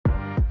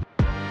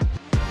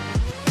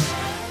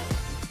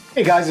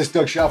Hey guys, it's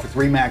Doug Schauf with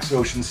Remax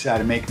Oceanside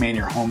and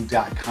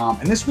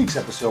MakeMaineYourHome.com. In this week's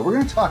episode, we're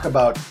going to talk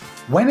about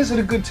when is it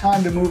a good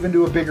time to move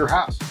into a bigger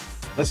house.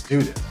 Let's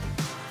do this.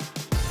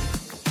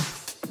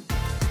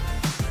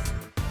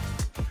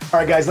 All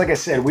right, guys, like I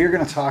said, we're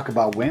going to talk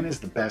about when is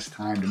the best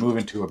time to move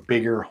into a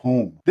bigger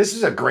home. This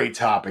is a great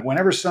topic.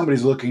 Whenever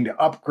somebody's looking to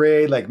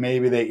upgrade, like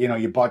maybe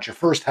you bought your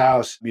first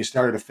house, you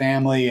started a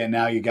family, and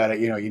now you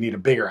need a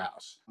bigger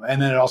house. And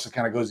then it also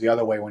kind of goes the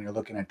other way when you're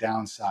looking at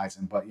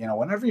downsizing. But,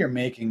 whenever you're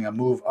making a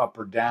move up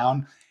or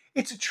down,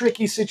 it's a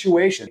tricky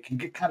situation. It can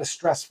get kind of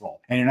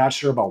stressful and you're not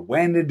sure about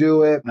when to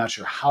do it, not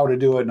sure how to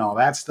do it and all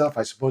that stuff.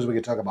 I suppose we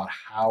could talk about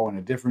how in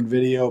a different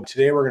video.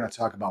 Today, we're going to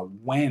talk about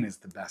when is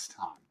the best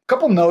time.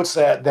 Couple notes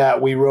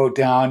that we wrote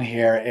down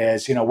here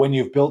is, when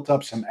you've built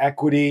up some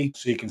equity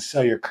so you can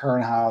sell your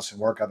current house and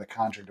work out the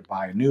contract to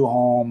buy a new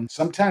home.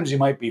 Sometimes you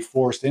might be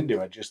forced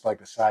into it, just like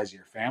the size of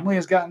your family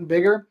has gotten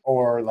bigger,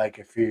 or like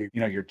if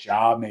your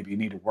job, maybe you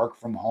need to work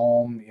from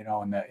home,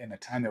 in the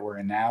time that we're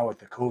in now with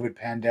the COVID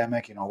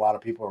pandemic, a lot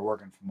of people are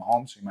working from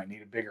home, so you might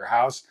need a bigger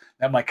house.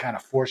 That might kind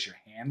of force your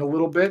hand a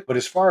little bit. But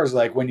as far as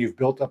like when you've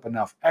built up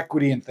enough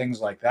equity and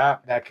things like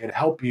that, that could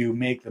help you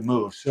make the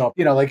move. So,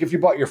 like if you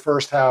bought your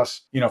first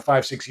house,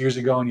 5-6 years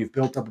ago and you've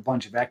built up a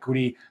bunch of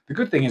equity, the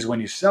good thing is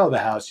when you sell the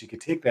house, you could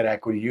take that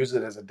equity, use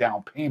it as a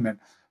down payment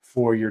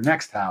for your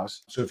next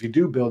house. So if you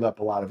do build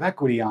up a lot of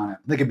equity on it,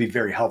 that can be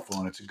very helpful,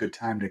 and it's a good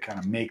time to kind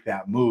of make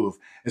that move,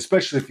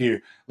 especially if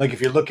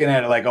you're looking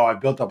at it like, oh,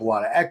 I've built up a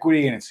lot of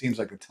equity and it seems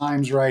like the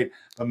time's right,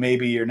 but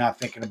maybe you're not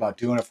thinking about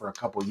doing it for a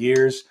couple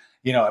years.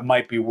 It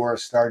might be worth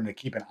starting to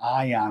keep an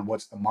eye on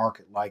what's the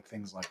market like,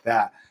 things like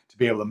that, to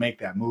be able to make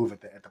that move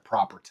at the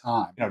proper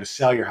time. To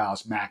sell your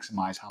house,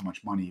 maximize how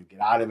much money you get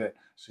out of it,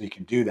 so you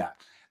can do that.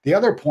 The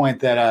other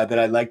point that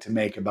I'd like to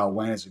make about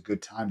when is a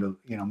good time to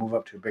move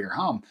up to a bigger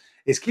home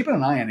is keeping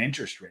an eye on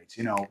interest rates.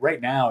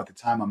 Right now at the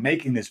time I'm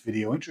making this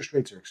video, interest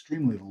rates are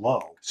extremely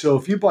low. So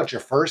if you bought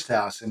your first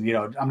house and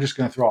I'm just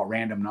going to throw out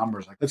random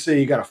numbers, like let's say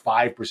you got a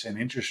 5%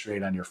 interest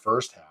rate on your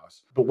first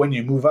house, but when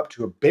you move up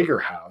to a bigger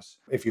house,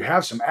 if you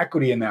have some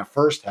equity in that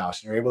first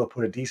house and you're able to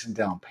put a decent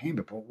down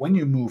payment, but when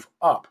you move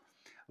up,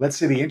 let's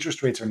say the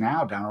interest rates are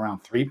now down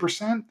around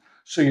 3%.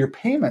 So your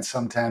payment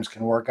sometimes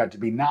can work out to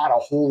be not a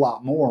whole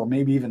lot more, or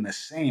maybe even the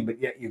same, but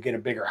yet you get a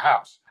bigger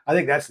house. I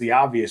think that's the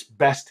obvious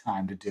best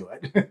time to do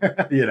it.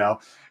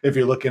 If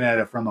you're looking at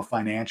it from a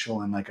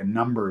financial and like a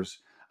numbers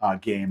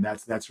game,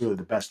 that's really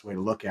the best way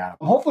to look at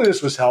it. Hopefully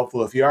this was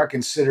helpful. If you are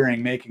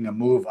considering making a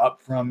move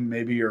up from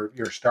maybe your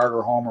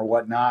starter home or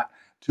whatnot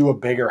to a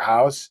bigger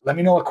house, let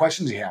me know what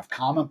questions you have.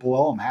 Comment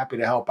below. I'm happy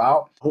to help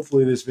out.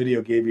 Hopefully this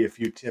video gave you a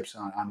few tips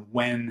on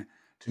when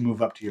to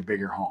move up to your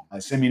bigger home.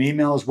 Send me an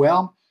email as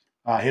well.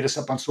 Hit us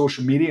up on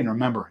social media, and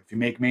remember, if you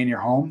make Maine your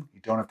home, you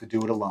don't have to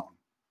do it alone.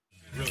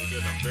 Really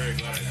good. I'm very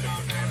glad I took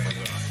the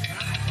mayonnaise off.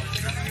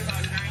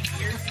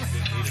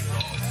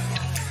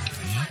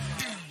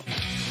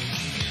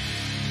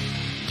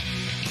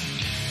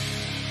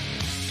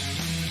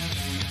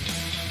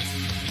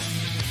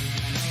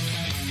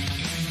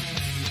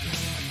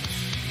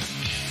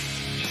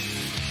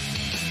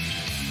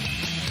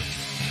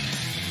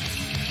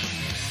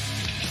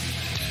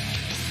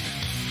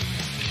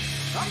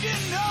 I'm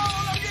getting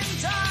old, I'm getting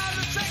tired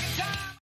of taking